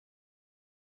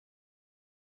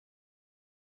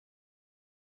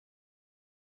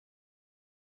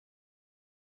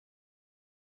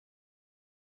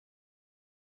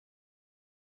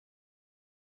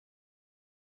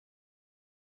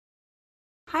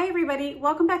Hi everybody,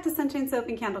 welcome back to Sunshine Soap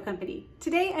and Candle Company.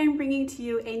 Today I'm bringing to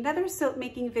you another soap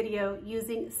making video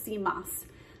using sea moss.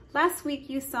 Last week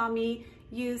you saw me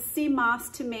use sea moss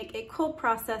to make a cold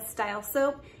process style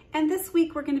soap, and this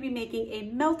week we're going to be making a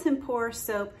melt and pour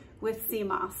soap with sea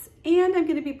moss. And I'm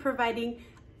going to be providing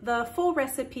the full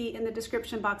recipe in the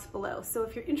description box below. So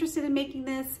if you're interested in making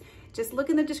this, just look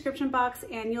in the description box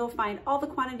and you'll find all the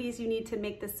quantities you need to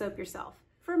make this soap yourself.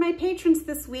 For my patrons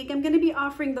this week, I'm going to be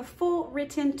offering the full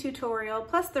written tutorial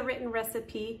plus the written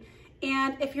recipe.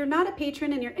 And if you're not a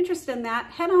patron and you're interested in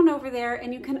that, head on over there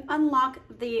and you can unlock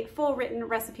the full written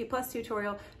recipe plus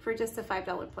tutorial for just a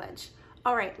 $5 pledge.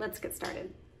 All right, let's get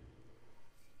started.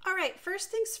 All right, first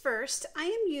things first, I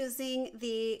am using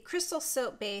the crystal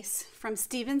soap base from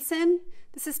Stephenson.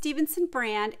 This is Stephenson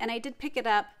brand, and I did pick it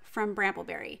up from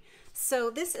Brambleberry.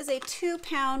 So this is a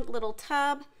 2-pound little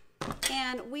tub,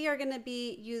 and we are going to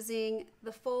be using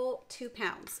the full 2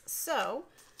 pounds. So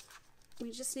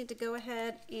we just need to go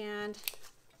ahead and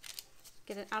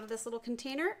get it out of this little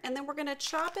container, and then we're going to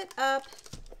chop it up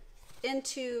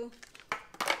into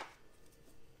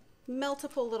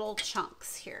multiple little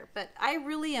chunks here. But I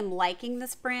really am liking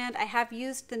this brand. I have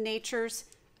used the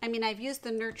I've used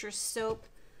the Nurture soap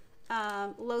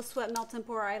low sweat melt and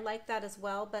pour. I like that as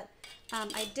well, but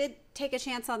I did take a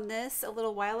chance on this a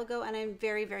little while ago and I'm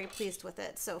very, very pleased with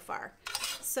it so far.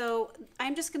 So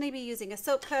I'm just going to be using a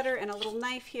soap cutter and a little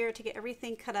knife here to get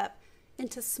everything cut up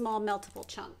into small meltable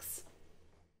chunks.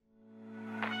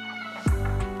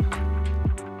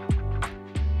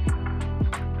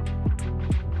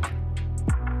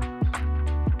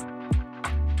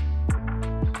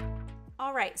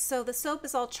 All right, so the soap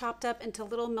is all chopped up into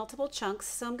little meltable chunks,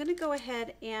 so I'm going to go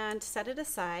ahead and set it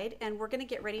aside, and we're going to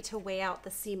get ready to weigh out the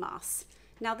sea moss.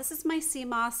 Now this is my sea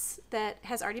moss that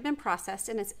has already been processed,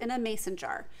 and it's in a mason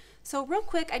jar. So real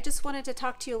quick, I just wanted to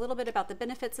talk to you a little bit about the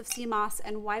benefits of sea moss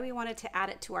and why we wanted to add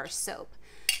it to our soap.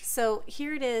 So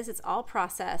here it is, it's all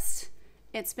processed.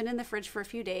 It's been in the fridge for a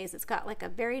few days. It's got like a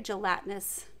very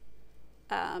gelatinous,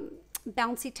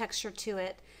 bouncy texture to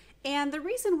it. And the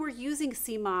reason we're using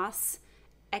sea moss,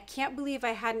 I can't believe I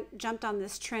hadn't jumped on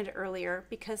this trend earlier,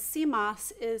 because sea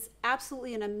moss is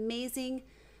absolutely an amazing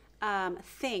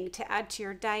thing to add to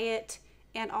your diet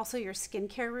and also your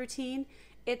skincare routine.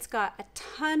 It's got a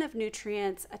ton of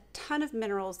nutrients, a ton of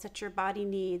minerals that your body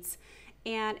needs,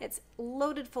 and it's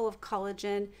loaded full of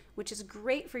collagen, which is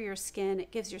great for your skin.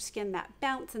 It gives your skin that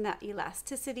bounce and that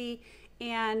elasticity,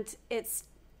 and it's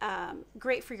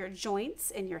great for your joints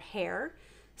and your hair.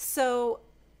 So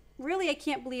really, I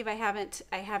can't believe I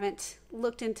haven't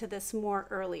looked into this more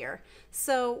earlier.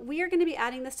 So we are going to be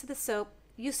adding this to the soap.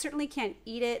 You certainly can't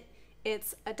eat it.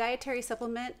 It's a dietary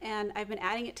supplement, and I've been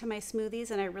adding it to my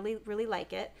smoothies, and I really, really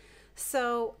like it.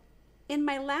 So in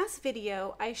my last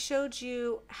video, I showed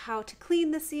you how to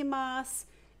clean the sea moss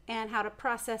and how to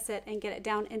process it and get it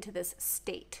down into this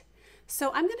state.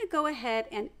 So I'm going to go ahead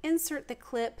and insert the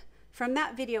clip from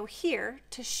that video here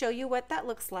to show you what that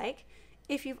looks like.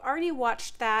 If you've already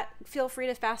watched that, feel free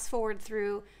to fast forward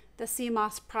through the sea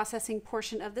moss processing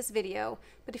portion of this video.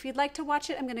 But if you'd like to watch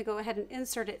it, I'm going to go ahead and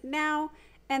insert it now,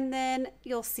 and then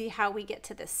you'll see how we get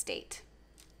to this state.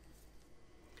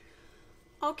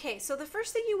 Okay, so the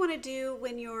first thing you want to do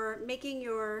when you're making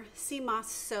your sea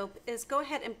moss soap is go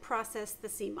ahead and process the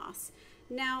sea moss.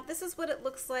 Now, this is what it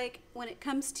looks like when it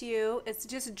comes to you. It's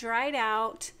just dried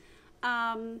out.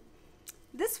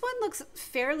 This one looks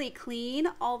fairly clean,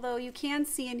 although you can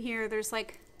see in here there's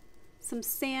like some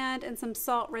sand and some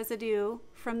salt residue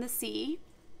from the sea.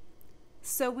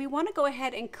 So we want to go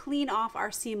ahead and clean off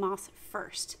our sea moss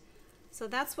first. So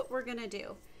that's what we're going to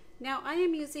do. Now I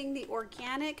am using the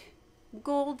organic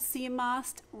gold sea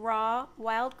moss raw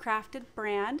wild crafted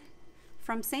brand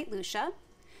from St. Lucia.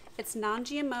 It's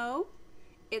non-GMO,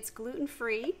 it's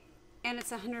gluten-free, and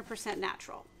it's 100%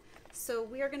 natural. So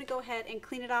we are going to go ahead and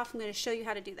clean it off. I'm going to show you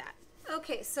how to do that.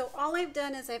 Okay, so all I've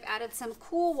done is I've added some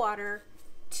cool water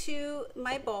to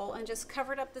my bowl and just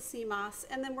covered up the sea moss,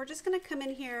 and then we're just going to come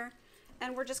in here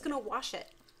and we're just going to wash it.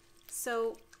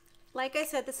 So like I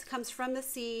said, this comes from the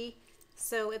sea,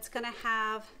 so it's going to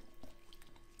have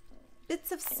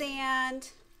bits of sand,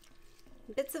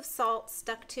 bits of salt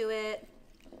stuck to it.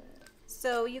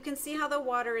 So you can see how the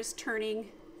water is turning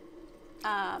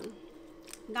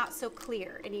not so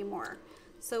clear anymore.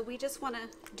 So we just want to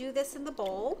do this in the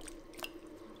bowl,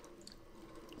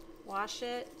 wash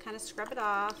it, kind of scrub it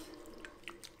off.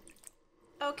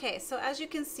 Okay, so as you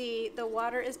can see, the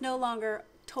water is no longer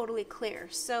totally clear.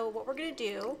 So what we're going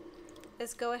to do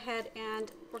is go ahead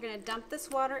and we're going to dump this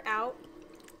water out,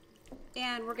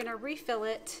 and we're going to refill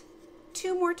it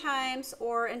 2 more times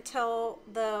or until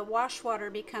the wash water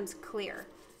becomes clear.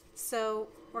 So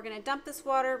we're going to dump this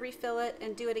water, refill it,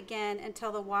 and do it again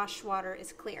until the wash water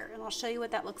is clear. And I'll show you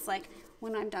what that looks like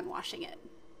when I'm done washing it.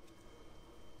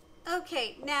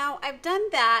 Okay, now I've done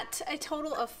that a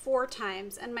total of 4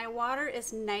 times and my water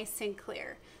is nice and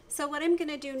clear. So what I'm going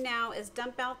to do now is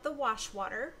dump out the wash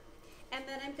water, and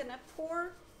then I'm going to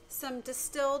pour some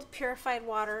distilled purified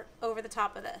water over the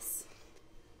top of this.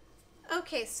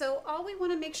 Okay, so all we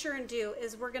want to make sure and do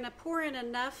is we're going to pour in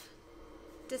enough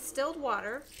distilled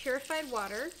water, purified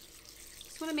water.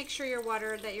 Just want to make sure your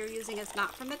water that you're using is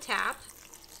not from the tap.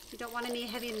 You don't want any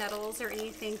heavy metals or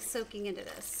anything soaking into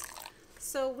this.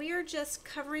 So we are just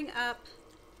covering up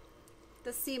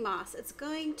the sea moss. It's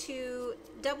going to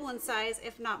double in size,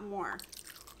 if not more.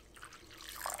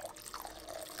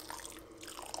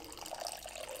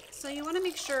 So you want to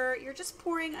make sure you're just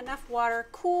pouring enough water,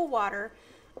 cool water,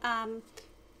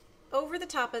 over the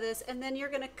top of this, and then you're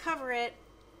going to cover it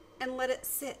and let it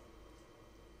sit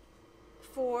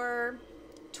for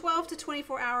 12 to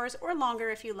 24 hours or longer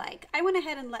if you like. I went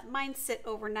ahead and let mine sit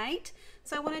overnight,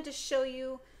 so I wanted to show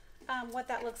you what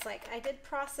that looks like. I did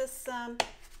process some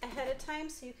ahead of time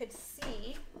so you could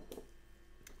see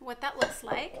what that looks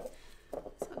like.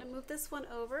 So I'm going to move this one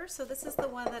over. So this is the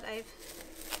one that I've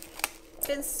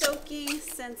been soaking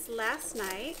since last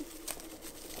night.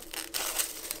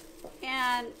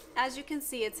 And as you can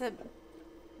see, it's a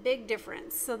big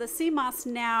difference. So the sea moss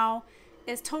now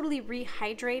is totally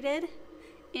rehydrated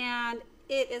and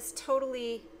it is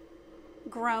totally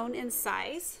grown in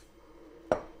size.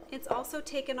 It's also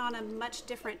taken on a much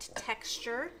different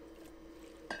texture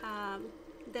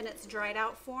than its dried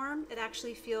out form. It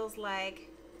actually feels like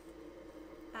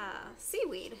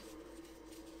seaweed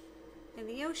in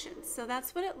the ocean. So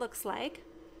that's what it looks like.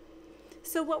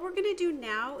 So what we're going to do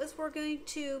now is we're going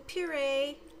to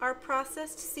puree our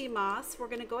processed sea moss. We're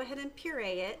going to go ahead and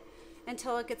puree it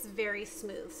until it gets very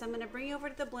smooth. So I'm going to bring you over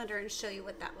to the blender and show you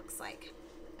what that looks like.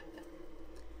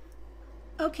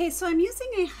 Okay, so I'm using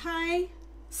a high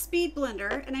speed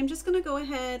blender and I'm just going to go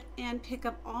ahead and pick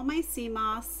up all my sea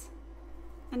moss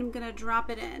and I'm going to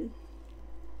drop it in.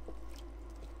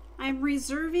 I'm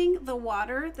reserving the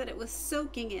water that it was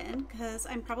soaking in because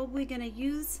I'm probably going to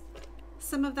use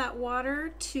some of that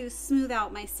water to smooth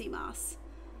out my sea moss.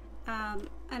 And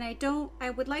I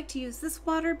would like to use this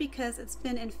water because it's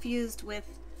been infused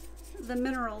with the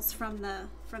minerals from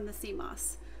the sea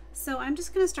moss. So I'm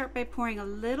just going to start by pouring a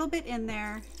little bit in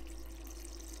there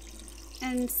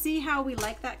and see how we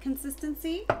like that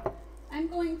consistency. I'm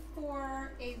going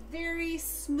for a very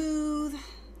smooth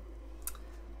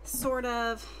sort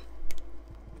of,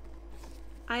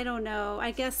 I don't know,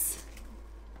 I guess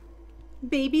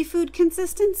baby food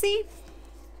consistency.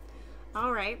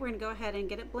 All right, we're gonna go ahead and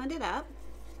get it blended up.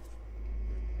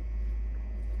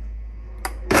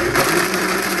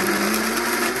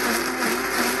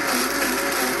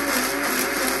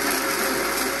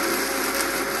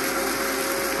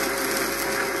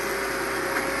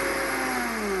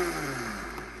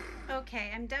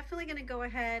 Okay, I'm definitely gonna go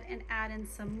ahead and add in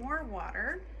some more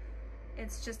water.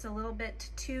 It's just a little bit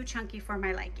too chunky for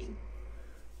my liking.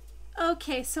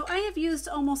 Okay, so I have used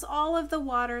almost all of the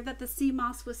water that the sea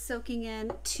moss was soaking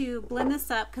in to blend this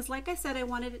up because like I said, I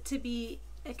wanted it to be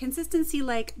a consistency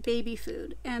like baby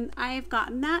food, and I've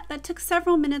gotten that. That took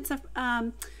several minutes of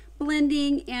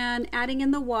blending and adding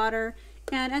in the water,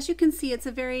 and as you can see, it's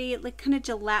a very like kind of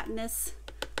gelatinous,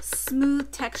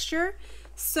 smooth texture.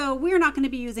 So we're not going to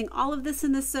be using all of this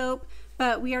in the soap,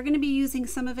 but we are going to be using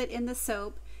some of it in the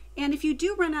soap. And if you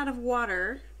do run out of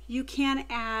water, you can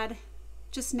add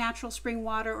just natural spring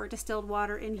water or distilled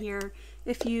water in here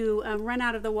if you run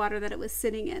out of the water that it was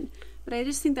sitting in. But I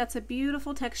just think that's a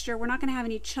beautiful texture. We're not going to have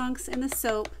any chunks in the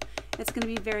soap. It's going to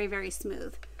be very, very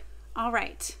smooth. All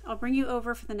right, I'll bring you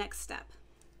over for the next step.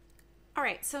 All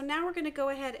right, so now we're going to go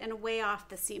ahead and weigh off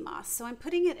the sea moss. So I'm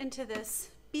putting it into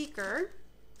this beaker,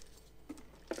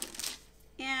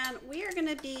 and we are going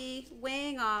to be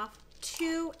weighing off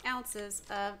 2 ounces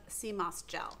of sea moss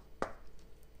gel.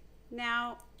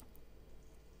 Now,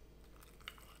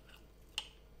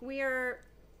 we are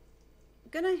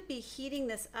going to be heating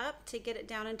this up to get it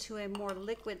down into a more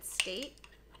liquid state,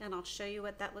 and I'll show you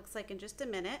what that looks like in just a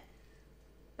minute.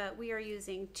 But we are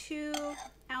using 2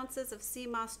 ounces of sea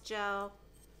moss gel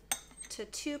to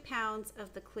 2 pounds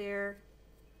of the clear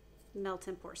melt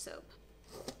and pour soap.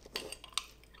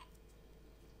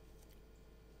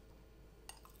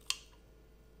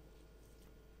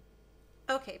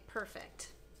 Okay,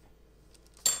 perfect.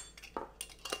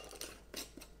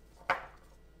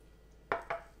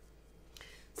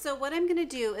 So what I'm gonna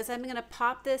do is I'm gonna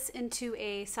pop this into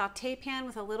a saute pan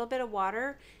with a little bit of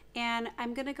water, and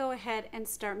I'm gonna go ahead and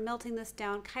start melting this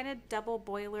down, kind of double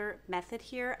boiler method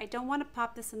here. I don't wanna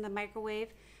pop this in the microwave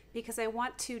because I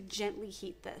want to gently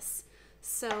heat this.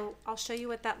 So I'll show you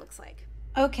what that looks like.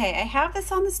 Okay, I have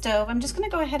this on the stove. I'm just gonna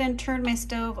go ahead and turn my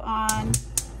stove on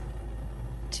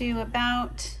to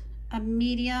about a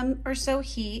medium or so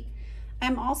heat.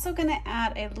 I'm also gonna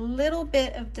add a little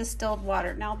bit of distilled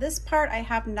water. Now this part I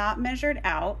have not measured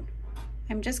out.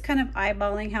 I'm just kind of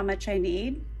eyeballing how much I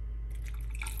need.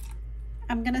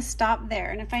 I'm gonna stop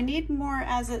there, and if I need more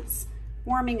as it's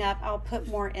warming up, I'll put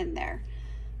more in there.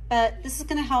 But this is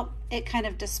gonna help it kind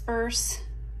of disperse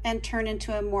and turn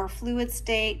into a more fluid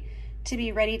state to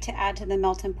be ready to add to the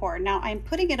melt and pour. Now I'm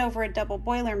putting it over a double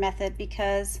boiler method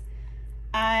because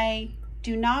I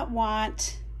do not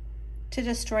want to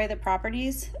destroy the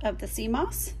properties of the sea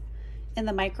moss in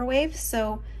the microwave,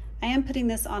 so I am putting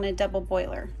this on a double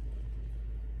boiler.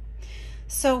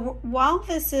 So while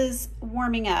this is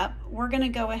warming up, we're gonna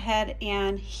go ahead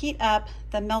and heat up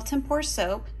the melt and pour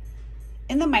soap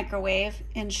in the microwave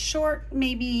in short,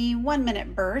 maybe 1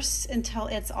 minute bursts until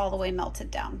it's all the way melted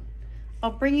down.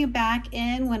 I'll bring you back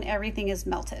in when everything is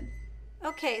melted.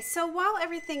 Okay, so while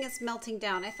everything is melting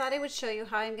down, I thought I would show you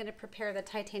how I'm going to prepare the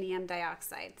titanium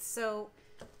dioxide. So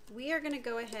we are going to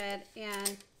go ahead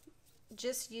and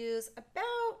just use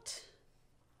about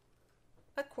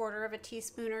 1/4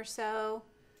 teaspoon or so,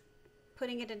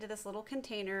 putting it into this little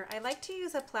container. I like to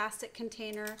use a plastic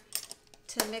container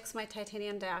to mix my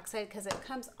titanium dioxide because it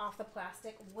comes off the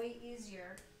plastic way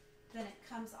easier than it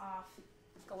comes off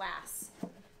glass.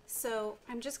 So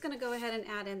I'm just going to go ahead and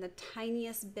add in the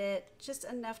tiniest bit, just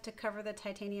enough to cover the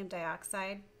titanium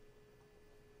dioxide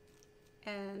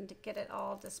and get it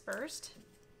all dispersed.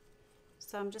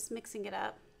 So I'm just mixing it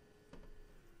up,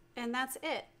 and that's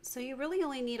it. So you really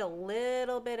only need a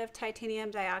little bit of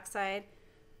titanium dioxide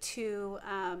to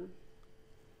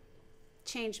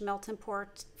change melt and pour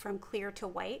from clear to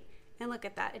white. And look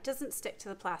at that, it doesn't stick to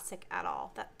the plastic at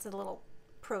all. That's a little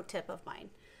pro tip of mine.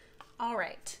 All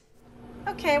right.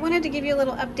 Okay, I wanted to give you a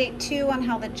little update too on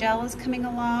how the gel is coming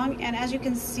along, and as you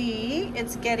can see,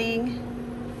 it's getting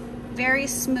very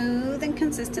smooth in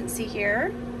consistency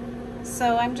here.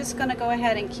 So I'm just going to go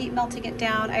ahead and keep melting it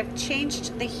down. I've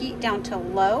changed the heat down to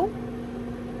low.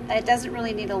 It doesn't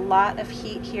really need a lot of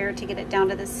heat here to get it down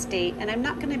to this state, and I'm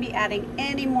not going to be adding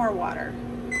any more water.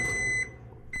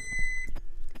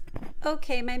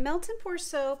 Okay, my melt and pour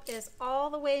soap is all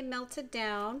the way melted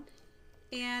down,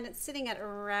 and it's sitting at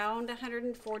around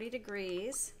 140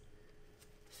 degrees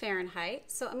Fahrenheit.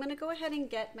 So I'm going to go ahead and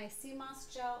get my sea moss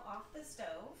gel off the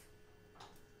stove.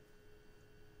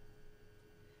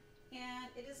 And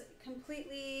it is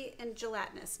completely and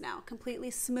gelatinous now,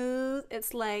 completely smooth.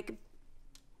 It's like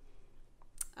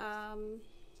a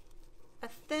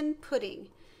thin pudding.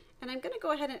 And I'm going to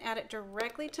go ahead and add it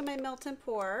directly to my melt and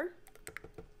pour.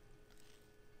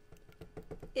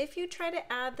 If you try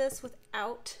to add this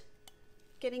without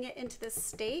getting it into this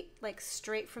state, like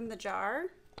straight from the jar,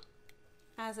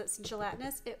 as it's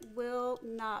gelatinous, it will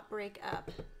not break up.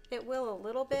 It will a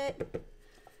little bit,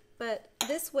 but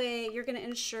this way you're going to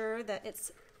ensure that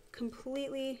it's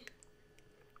completely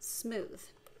smooth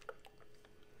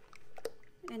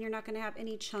and you're not going to have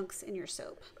any chunks in your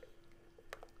soap.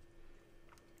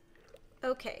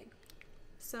 Okay,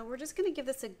 so we're just going to give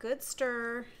this a good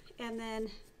stir, and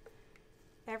then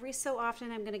every so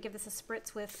often I'm going to give this a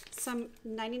spritz with some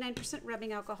 99%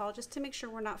 rubbing alcohol just to make sure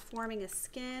we're not forming a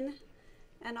skin,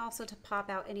 and also to pop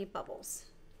out any bubbles.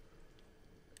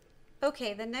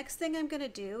 Okay, the next thing I'm going to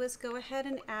do is go ahead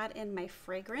and add in my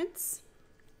fragrance,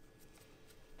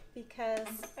 because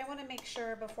I want to make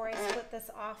sure before I split this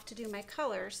off to do my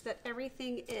colors that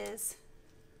everything is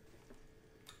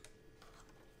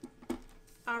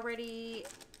already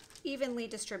evenly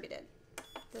distributed,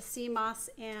 the sea moss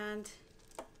and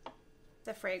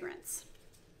the fragrance.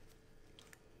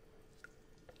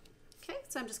 Okay,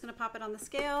 so I'm just going to pop it on the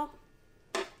scale,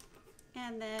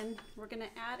 and then we're going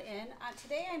to add in,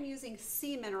 today I'm using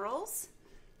Sea Minerals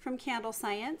from Candle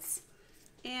Science,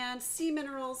 and Sea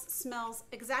Minerals smells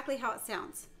exactly how it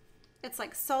sounds. It's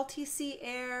like salty sea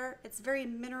air. It's very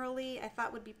minerally. I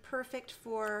thought would be perfect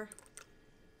for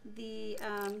the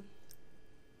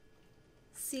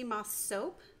sea moss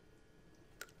soap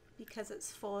because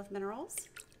it's full of minerals.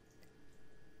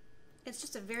 It's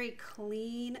just a very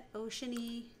clean,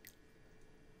 oceany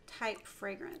type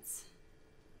fragrance.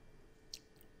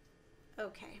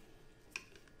 Okay.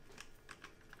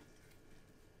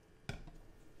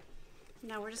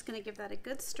 Now we're just going to give that a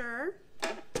good stir.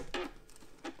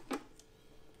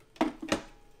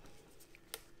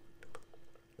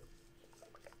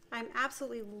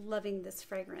 absolutely loving this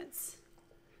fragrance.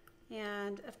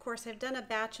 And of course I've done a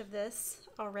batch of this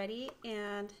already,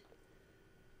 and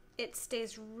it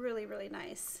stays really, really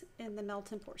nice in the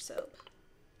melt and pour soap.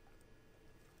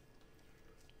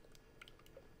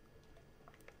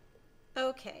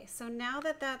 Okay, so now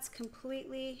that that's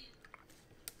completely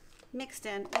mixed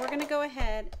in, we're going to go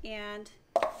ahead and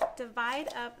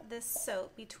divide up this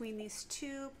soap between these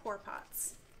two pour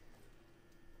pots.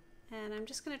 And I'm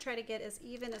just going to try to get as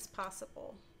even as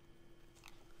possible.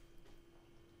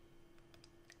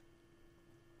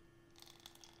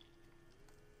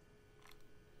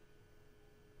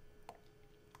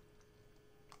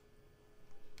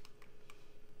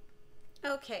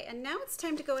 Okay, and now it's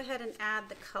time to go ahead and add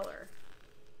the color.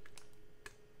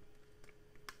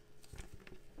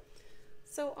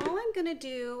 So all I'm going to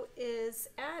do is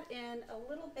add in a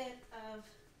little bit of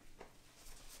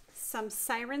some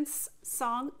Siren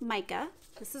Song mica.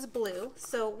 This is blue,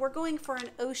 so we're going for an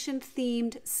ocean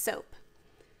themed soap.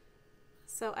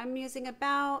 So I'm using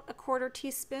about a 1/4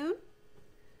 teaspoon,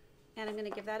 and I'm going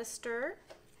to give that a stir.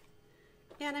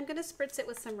 And I'm going to spritz it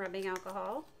with some rubbing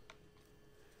alcohol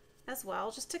as well,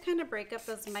 just to kind of break up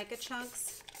those mica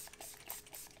chunks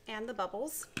and the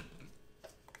bubbles.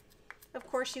 Of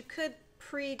course, you could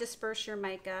pre-disperse your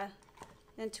mica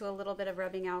into a little bit of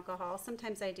rubbing alcohol.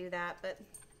 Sometimes I do that, but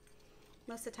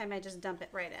most of the time I just dump it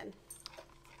right in.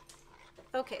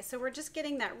 Okay, so we're just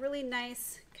getting that really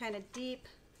nice kind of deep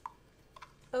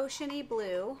oceany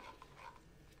blue.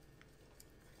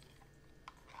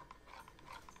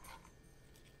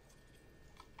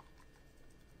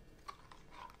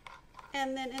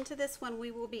 And then into this one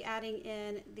we will be adding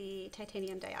in the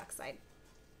titanium dioxide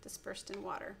dispersed in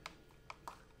water.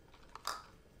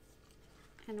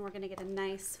 And we're going to get a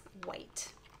nice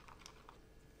white,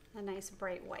 a nice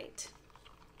bright white.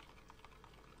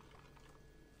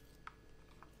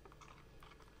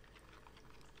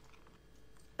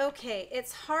 Okay,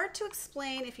 it's hard to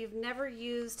explain if you've never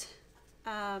used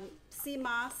sea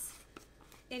moss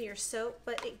in your soap,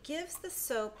 but it gives the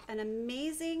soap an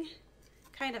amazing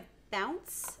kind of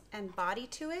bounce and body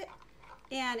to it,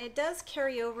 and it does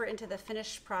carry over into the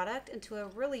finished product into a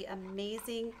really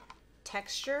amazing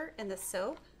texture in the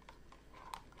soap.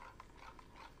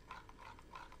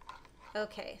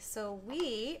 Okay, so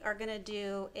we are going to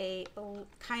do a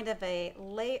kind of a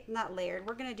not layered,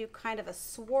 we're going to do kind of a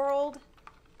swirled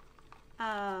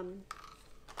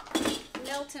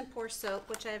melt and pour soap,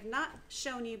 which I have not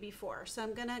shown you before. So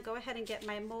I'm going to go ahead and get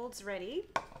my molds ready.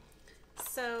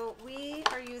 So we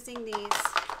are using these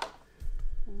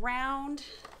rounds.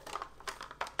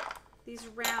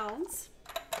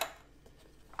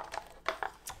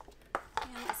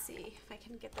 And let's see if I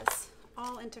can get this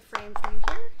all into frame for you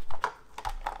here.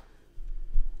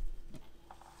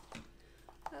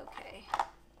 Okay.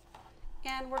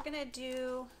 And we're going to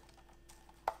do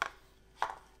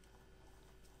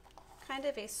kind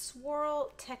of a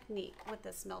swirl technique with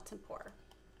this melt and pour.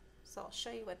 So I'll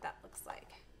show you what that looks like.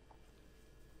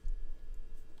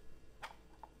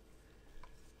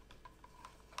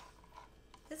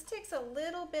 This takes a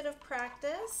little bit of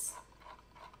practice,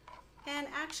 and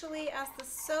actually as the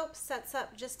soap sets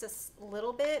up just a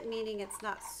little bit, meaning it's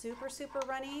not super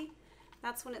runny,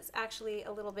 that's when it's actually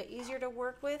a little bit easier to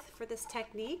work with for this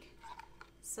technique.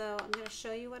 So I'm going to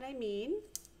show you what I mean.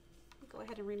 Go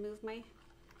ahead and remove my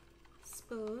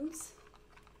spoons.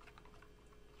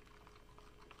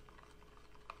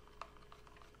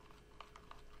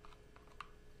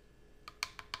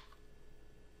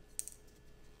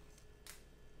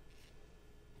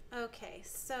 Okay,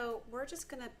 so we're just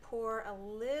going to pour a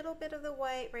little bit of the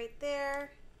white right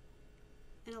there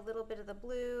and a little bit of the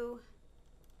blue,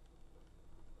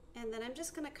 and then I'm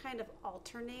just going to kind of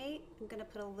alternate. I'm going to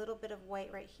put a little bit of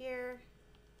white right here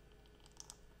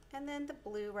and then the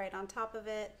blue right on top of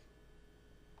it.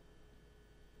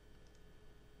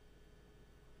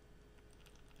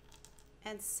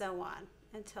 And so on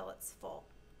until it's full.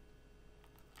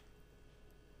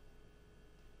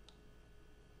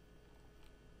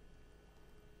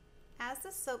 As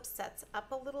the soap sets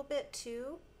up a little bit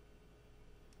too,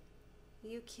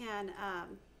 you can,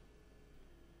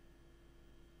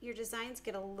 your designs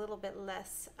get a little bit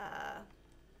less,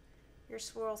 your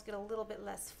swirls get a little bit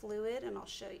less fluid, and I'll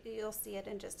show you, you'll see it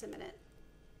in just a minute.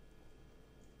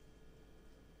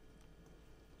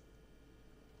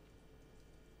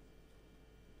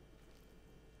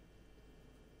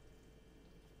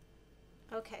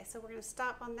 Okay, so we're going to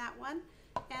stop on that one,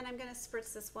 and I'm going to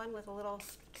spritz this one with a little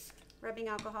rubbing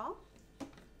alcohol.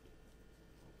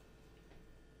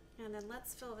 And then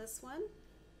let's fill this one.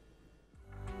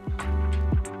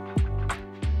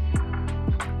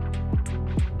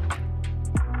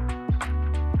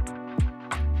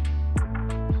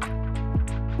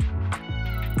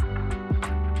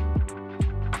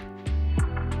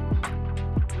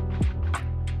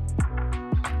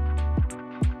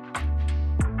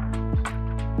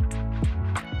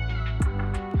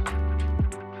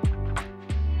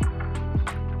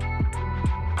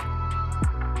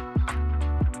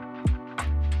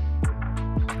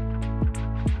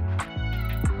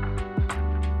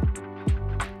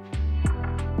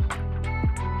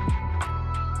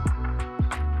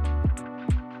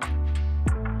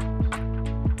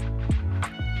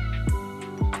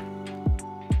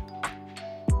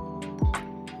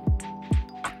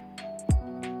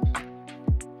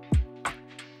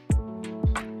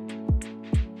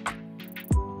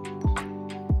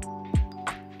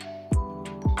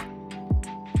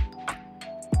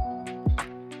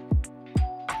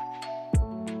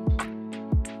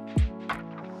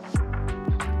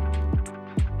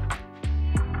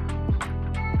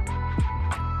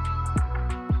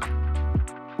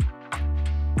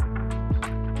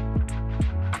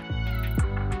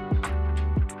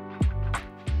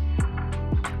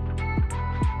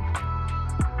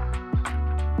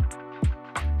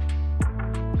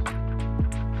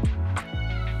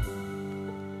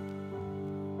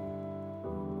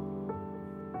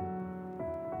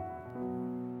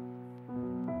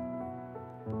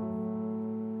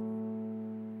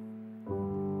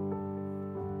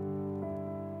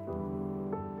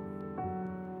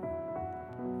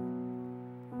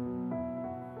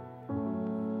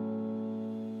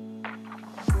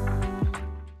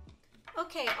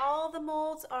 Okay, all the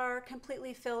molds are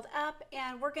completely filled up,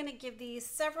 and we're going to give these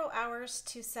several hours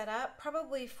to set up,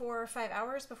 probably 4 or 5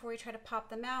 hours before we try to pop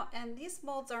them out. And these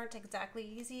molds aren't exactly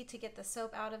easy to get the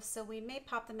soap out of, so we may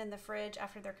pop them in the fridge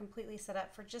after they're completely set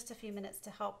up for just a few minutes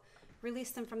to help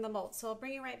release them from the mold. So I'll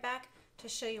bring you right back to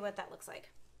show you what that looks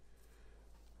like.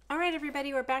 All right,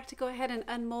 everybody, we're back to go ahead and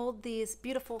unmold these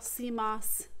beautiful sea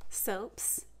moss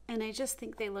soaps. And I just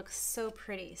think they look so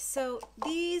pretty. So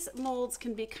these molds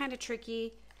can be kind of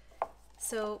tricky.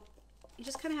 So you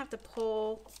just kind of have to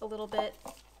pull a little bit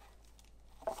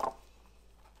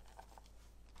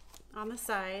on the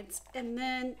sides. And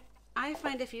then I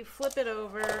find if you flip it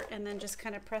over and then just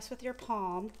kind of press with your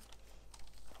palm,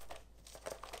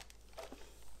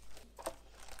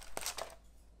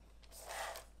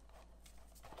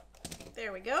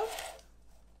 there we go.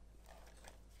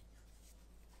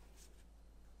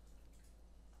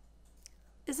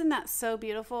 Isn't that so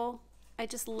beautiful? I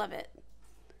just love it.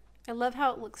 I love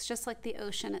how it looks just like the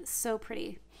ocean. It's so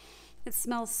pretty. It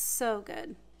smells so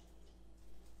good.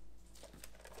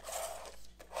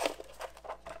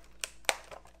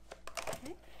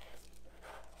 Okay.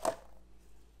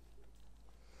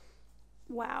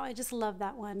 Wow, I just love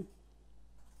that one.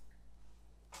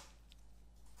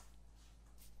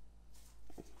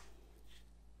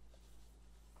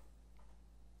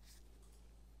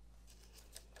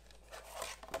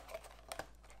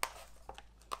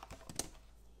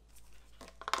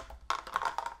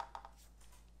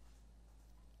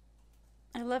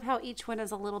 I love how each one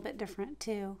is a little bit different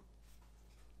too.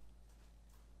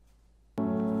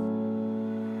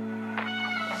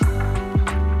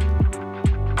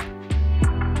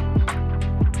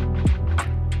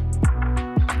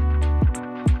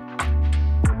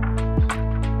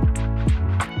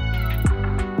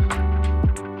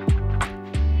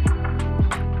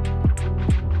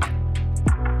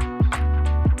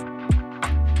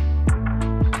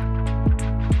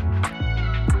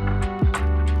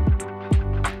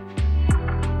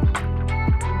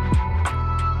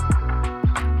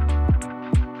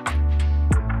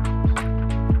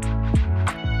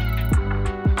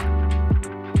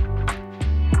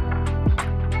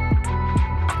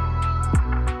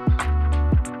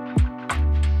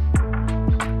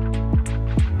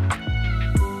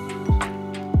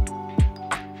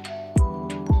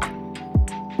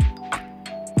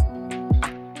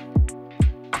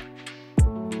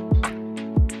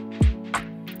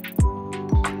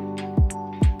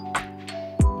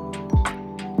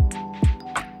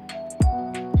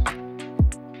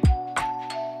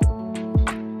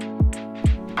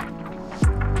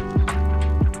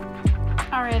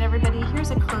 Alright everybody, here's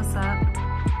a close-up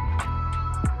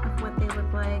of what they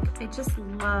look like. I just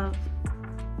love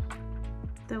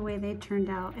the way they turned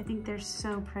out. I think they're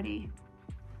so pretty.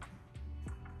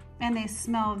 And they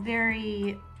smell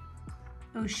very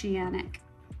oceanic.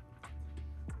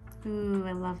 Ooh,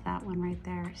 I love that one right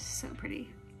there. So pretty.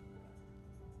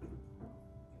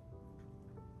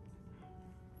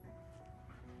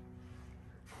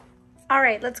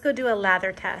 Alright, let's go do a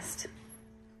lather test.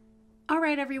 All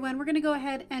right, everyone, we're going to go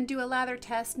ahead and do a lather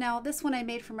test. Now, this one I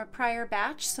made from a prior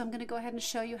batch, so I'm going to go ahead and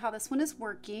show you how this one is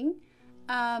working.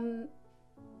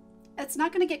 It's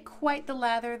not going to get quite the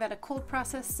lather that a cold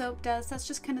process soap does. That's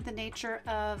just kind of the nature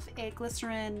of a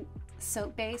glycerin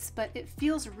soap base, but it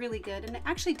feels really good, and it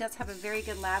actually does have a very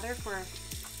good lather for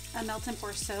a melt and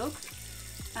pour soap.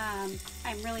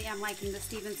 I really am liking the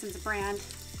Stephenson's brand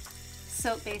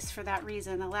soap base for that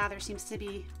reason. The lather seems to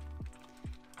be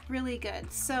really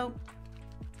good. So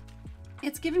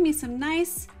it's giving me some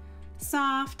nice,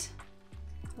 soft,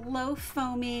 low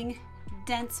foaming,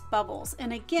 dense bubbles.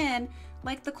 And again,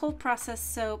 like the cold process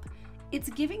soap,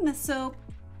 it's giving the soap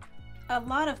a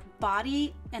lot of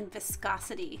body and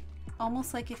viscosity,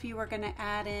 almost like if you were going to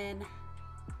add in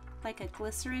like a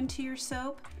glycerin to your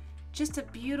soap. Just a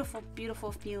beautiful,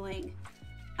 beautiful feeling.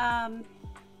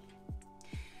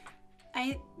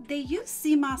 They use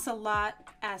sea moss a lot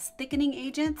as thickening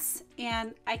agents,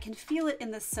 and I can feel it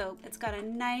in the soap. It's got a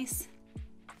nice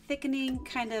thickening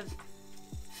kind of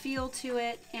feel to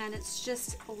it, and it's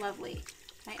just lovely.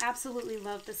 I absolutely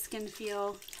love the skin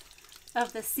feel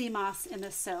of the sea moss in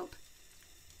the soap.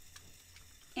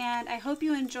 And I hope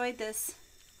you enjoyed this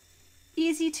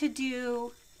easy to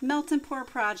do melt and pour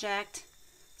project,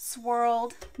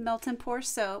 swirled melt and pour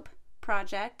soap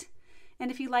project.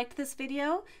 And if you liked this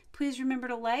video, please remember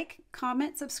to like,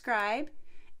 comment, subscribe,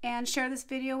 and share this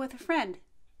video with a friend.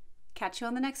 Catch you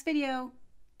on the next video.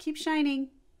 Keep shining.